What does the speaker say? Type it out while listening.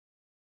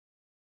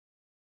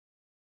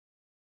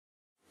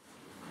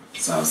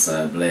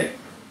SouthSideBlack.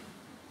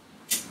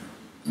 $1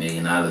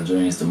 Million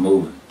Dreams the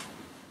movie.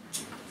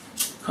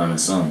 Coming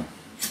soon.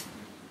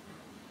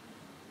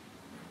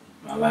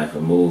 My Life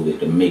a Movie,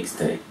 the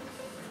mixtape.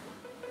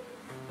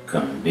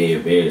 Coming very,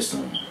 very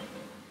soon.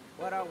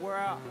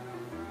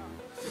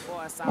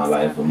 My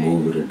Life a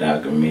Movie, the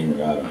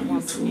documentary out on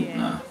YouTube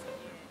now.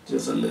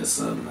 Just a little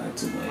something like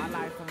too much.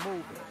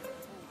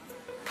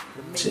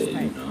 Chill,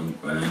 you know, I'm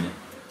grinding.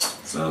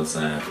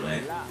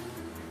 SouthSideBlack.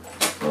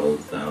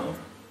 Closed down.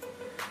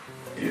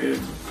 Yeah.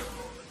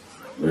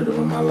 Rhythm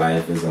of My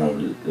Life is on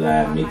the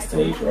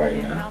Livemixtapes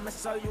right now.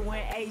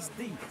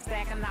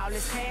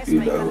 You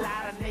know,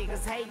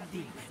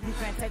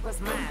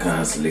 I'm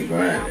constantly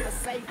grinding.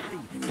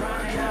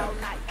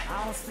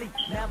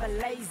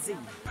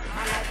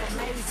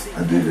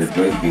 I did a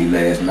drink beat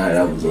last night.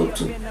 I was up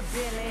to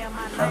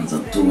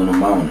 2 in the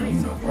morning,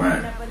 you know,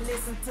 grinding.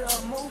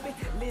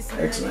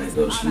 Actually, I didn't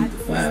go to sleep at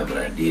 5, but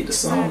I did the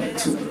song at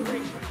 2 in the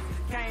morning.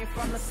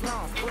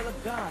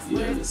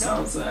 Yeah, the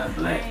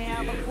SouthSideBlack,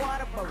 yeah.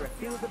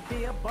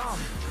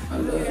 I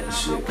love that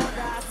shit.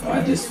 Oh,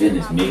 I just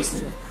finished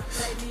mixing it.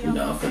 You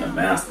know, I'm finna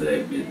master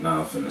that bitch.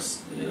 Now I'm finna,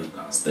 you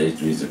know, State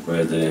Streets and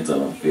President,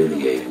 I'm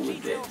affiliated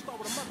with that.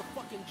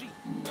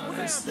 You know,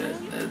 that's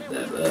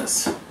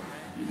us.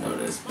 You know,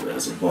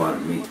 that's a part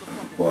of me. I'm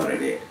a part of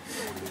that.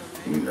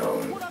 You know,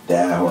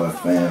 Die Hard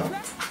Fam.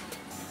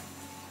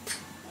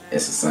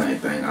 It's the same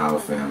thing, Our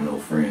Fam No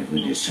Friends.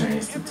 We just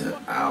changed it to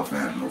Our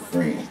Fam No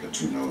Friends, but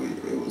you know,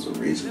 it was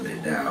originally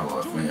Die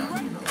Hard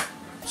Fam, you know.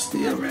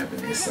 Still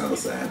rapping in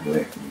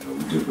SouthSideBlack, you know,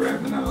 we just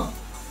rapping out,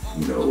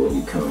 you know, where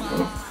we come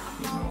from,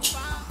 you know.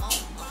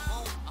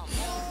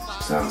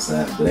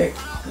 SouthSideBlack,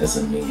 that's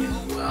a meaning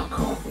of where I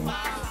come from.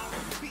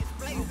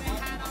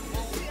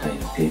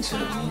 Paint a picture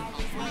of me,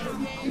 you know,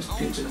 this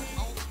picture,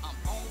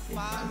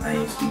 my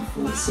name speaks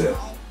for itself.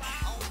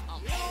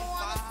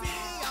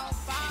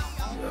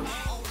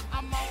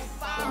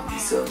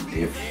 Something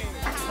different.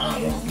 I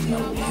don't want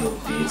to know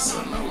this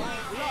or no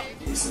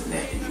this and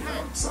that, you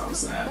know,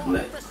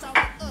 SouthSideBlack.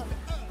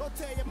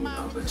 You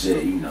know, but yeah,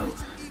 you know,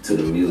 to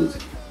the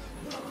music.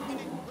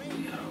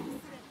 You know,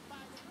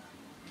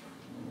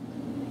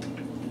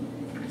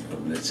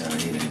 I'm let y'all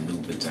hear that new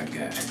bitch I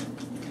got.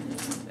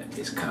 That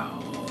bitch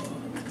called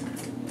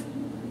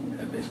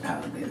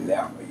that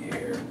Leopard, you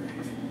hear me?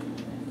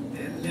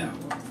 That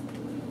Leopard.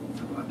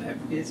 About that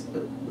bitch,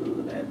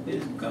 that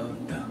bitch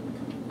called down.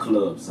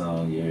 Club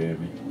song, you hear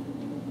me?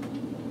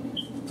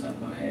 I'm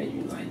gonna have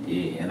you like,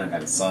 yeah. And I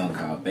got a song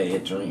called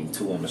Bad Dream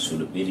too. I'm gonna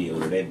shoot a video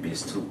of that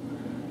bitch too.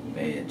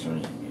 Bad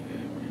Dream, you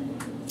hear me?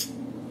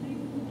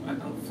 I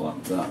done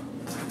fucked up.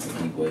 I have to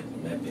keep waiting for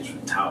that bitch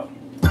from talking.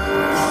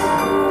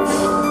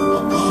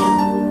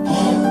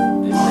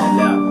 This that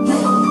loud.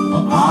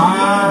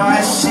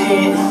 Ah,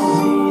 shit.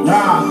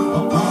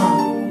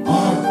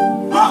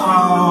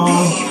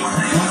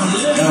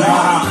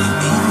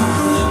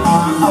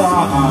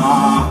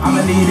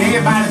 I'ma lead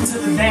everybody to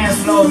the dance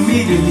floor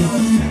immediately.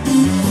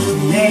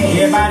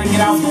 Yeah, everybody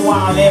get off the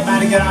wall,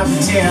 everybody get off the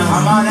chair.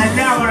 I'm on that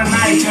level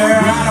tonight,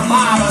 girl. Round the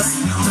bombers.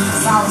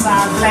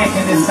 SouthSideBlack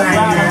in this thing, girl.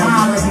 Round the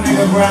bombers,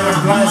 nigga, round the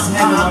blunts,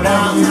 nigga,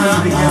 whatever you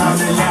need to get on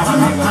that level,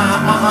 nigga.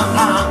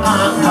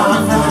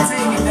 I'm finna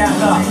take it that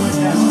low.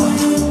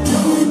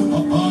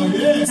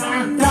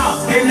 Turned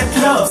up in the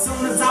club,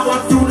 soon as I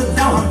walk through the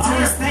door, I'm on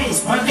the stage,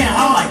 working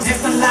hard,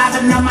 just alive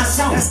on my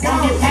show.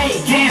 Don't get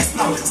paid, can't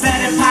slow,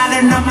 steady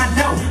piling on my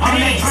dough. On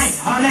that drink,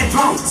 on that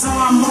drone, so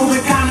I'm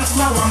moving kinda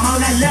slow. I'm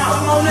on that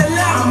level, I'm on that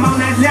level, I'm on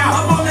that level,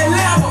 I'm on that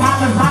level.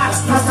 Popping bottles,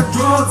 plus the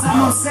drugs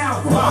I'm on sale.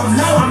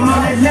 I'm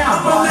on that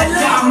level, I'm on that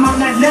level, I'm on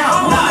that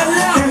level.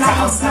 Feel like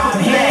I'm slow,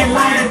 head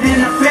lighter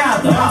than a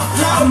feather.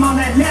 I'm on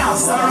that level,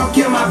 so don't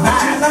kill my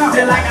vibe.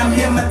 Feel like I'm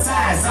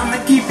hypnotized, I'ma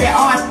keep it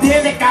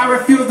authentic. I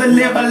refuse to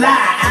live a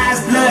lie.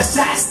 Eyes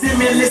bloodshot,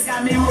 stimulus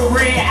got me with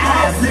red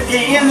eyes.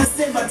 Looking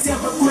innocent, but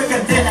temper quicker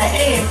than a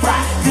head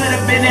fry.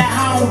 Could've been at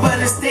home, but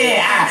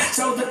instead I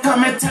chose to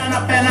come and turn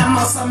up, and I'm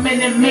on so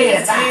many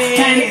meds. I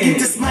can't get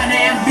this money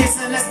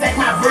ambition, let's take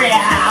my bread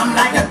high. I'm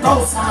like a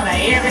ghost hunter,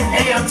 every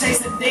day I'm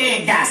chasing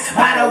dead guys.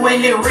 By the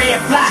way, they red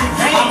fly,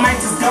 I might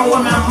just go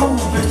with my move.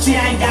 If she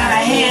ain't got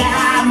a head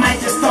high, I might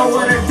just throw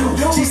what her do.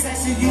 She said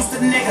she used to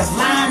niggas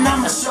lying,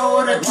 I'ma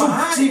show her the truth.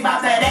 She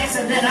about that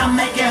accident, I'm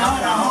making her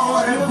the whole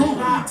of the group.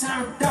 I'm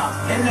turned up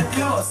in the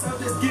club, so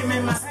just give me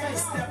my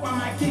space. Step on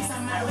my kicks, I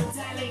might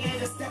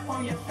retaliate and step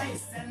on your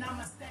face. And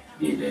I'ma stack up.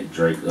 Get that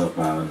Drake Up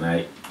All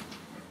Night.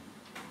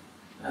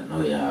 I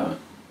know y'all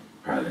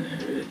probably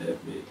didn't hear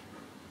that bit.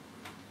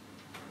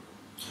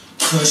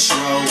 Push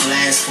roll,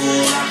 glass full,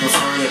 I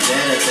prefer the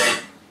better thing.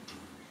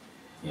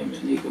 Him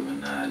and Nicki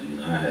Minaj, you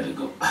know, I had to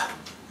go.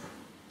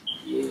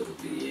 Yeah,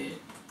 yeah.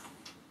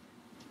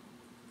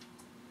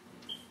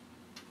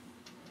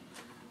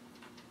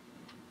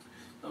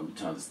 Don't be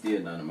trying to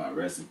steal none of my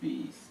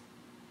recipes.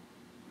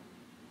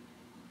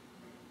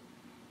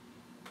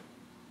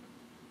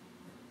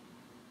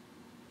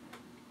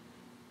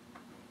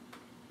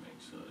 Make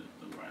sure it's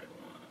the right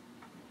one.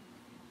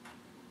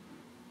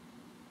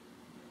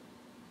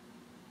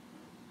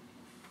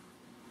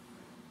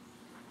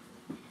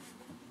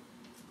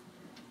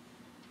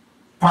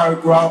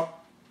 Perk roll.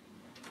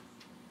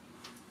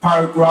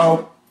 Perk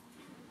roll.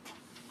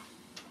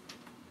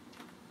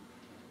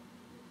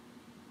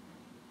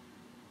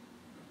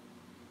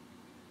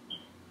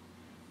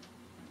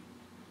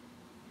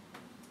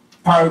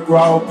 Perk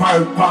roll,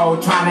 perk pole,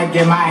 tryna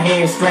get my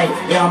head straight.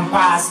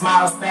 Empire,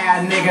 small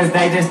style niggas,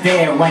 they just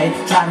dead weight.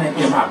 Tryna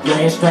get my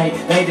brain straight,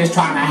 they just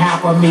tryna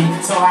hamper me.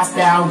 So I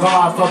stay on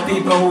guard for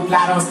people who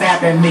plot on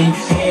stabbing me.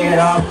 Head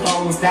up,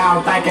 closed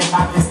down, thinking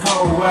about this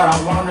cold world. I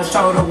wanna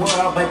show the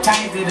world, but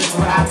change it is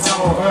what I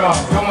told her.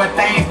 Doing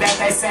things that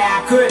they say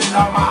I couldn't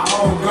on my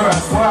old girl.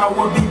 World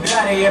would be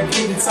better if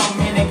getting so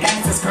many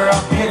gangsters, girl.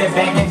 Billy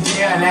back in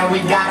jail, and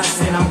we gotta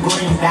send them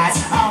green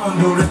dots. I don't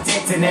do the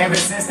texting ever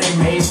since they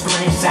made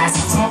screenshots.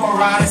 Smoke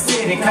around the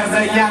city cause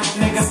the young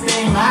niggas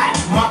steam hot.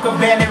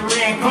 Machiavelli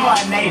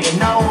reincarnated,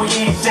 no we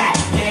ain't shot.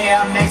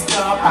 Yeah, I'm next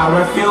up, I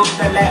refuse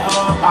to let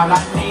up. All I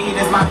need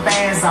is my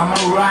fans, I'ma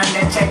run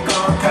and check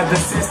up. Cause the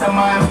system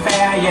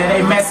unfair, yeah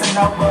they messing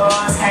up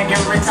us. Can't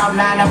get rich on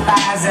 9 to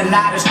 5s and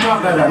not a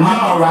struggle to know.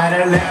 I'ma write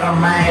a letter,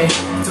 man,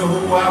 to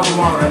whoever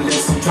wanna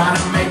listen. Trying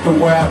to make the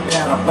world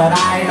better, but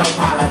I ain't no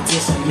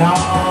politician, no.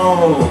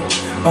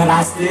 But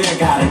I still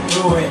gotta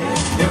do it.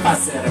 If I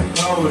set a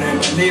goal, then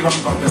believe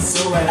I'm gonna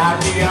pursue it. I'll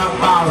be up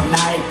all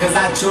night, cause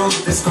I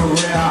choose this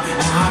career.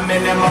 And how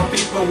many more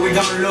people we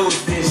gon'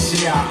 lose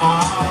this year?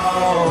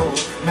 Oh,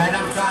 man,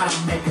 I'm trying to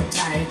make a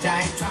change.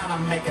 I ain't trying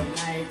to make a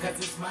name, cause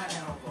it's money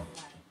over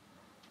fame.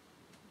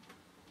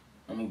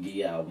 I'm gonna give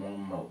y'all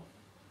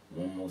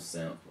one more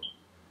sample.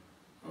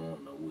 I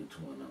don't know which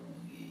one I'm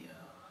gonna give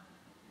y'all.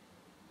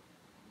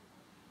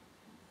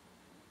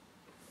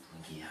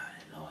 I'm gonna give y'all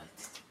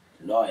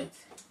that loyalty.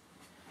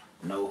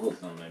 No hook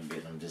on that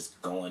bitch. I'm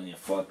just going and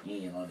fuck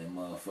in on that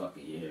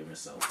motherfucker, you hear me?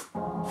 So,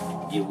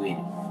 get with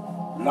it.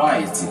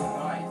 Loyalty.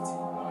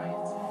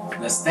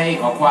 The state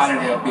or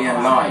quality of being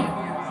loyal.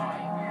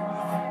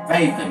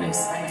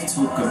 Faithfulness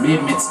to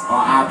commitments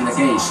or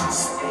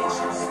obligations.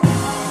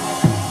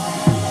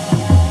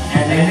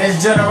 And in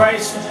this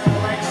generation,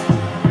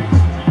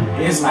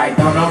 it's like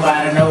don't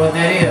nobody know what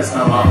that is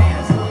no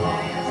more.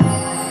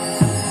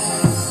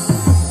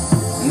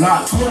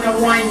 Not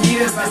 21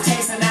 years of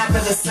chasing after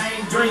the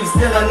same dream.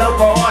 Still a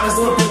local artist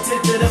with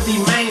potential to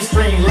be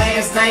mainstream.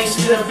 Last name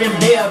should have been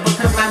Bill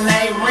because my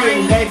name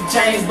ring. Name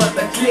changed but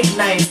the click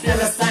name still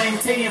the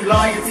same team.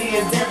 Loyalty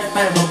is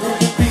everything but who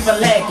people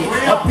lack it.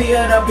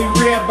 Appear to be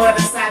real but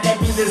inside that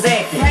beat is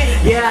acting.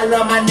 Yeah, I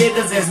love my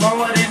niggas, it's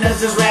more than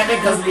us just rapping.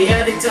 Cause we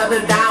held each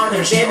other down.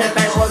 If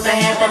anything was to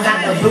happen,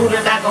 not the blue,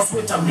 they're not gon'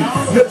 switch on me.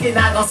 Looking,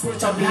 not gon'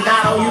 switch on me.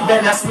 Not on you,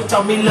 better not switch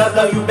on me. Love,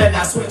 you better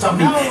not switch on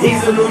me.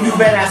 Easy, you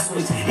better not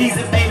switch.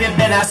 Easy, baby,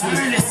 better not switch.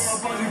 You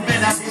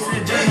better not switch.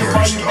 Junior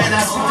boy, you better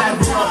not switch. I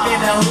grew up in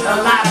the hood,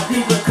 a lot of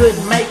people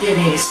couldn't make it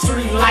in.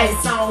 Street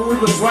lights on, we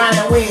was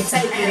running, we ain't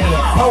taking it in.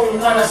 Whole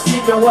nother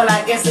sleeping, well,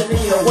 I guess it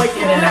need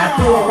awakening. I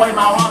threw away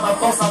my armor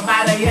for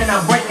somebody and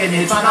I'm breaking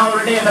it. Trying to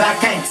hold it in, but I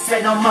can't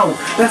say no more.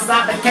 Cause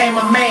I became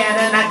a man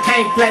and I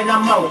can't play no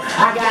more.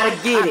 I gotta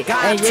get it.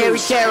 And yeah, we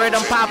carry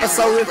them poppers,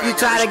 so if you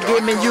try to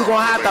get me, you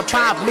gon' have to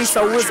pop me.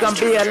 So it's gonna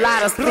be a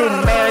lot of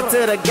spitting. Married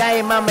to the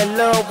game, I'm in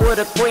love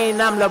with a queen.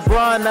 I'm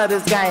LeBron of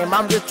this game,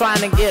 I'm just trying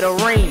to get a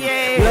ring.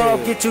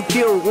 Love get you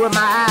killed with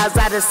my eyes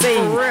out of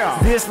scene.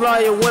 This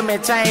loyal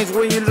women change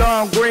when you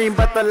long green,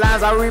 but the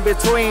lines I read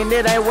between,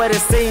 it ain't what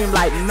it seems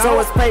like. So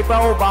it's paper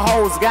over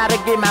hoes,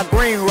 gotta get my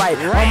green right.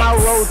 On my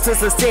road to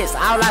success,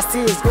 all I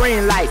see is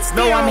green lights.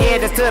 Know I'm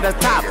headed to the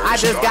top, I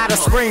just gotta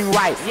screen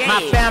right.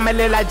 My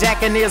family like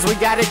Jack and this, we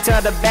got each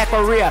other back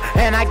for real.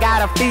 And I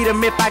gotta feed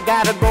them if I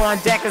gotta go on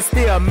Jack and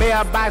Steel.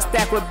 Mailbox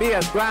stack with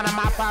bills, grinding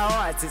my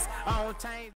priorities. I don't change.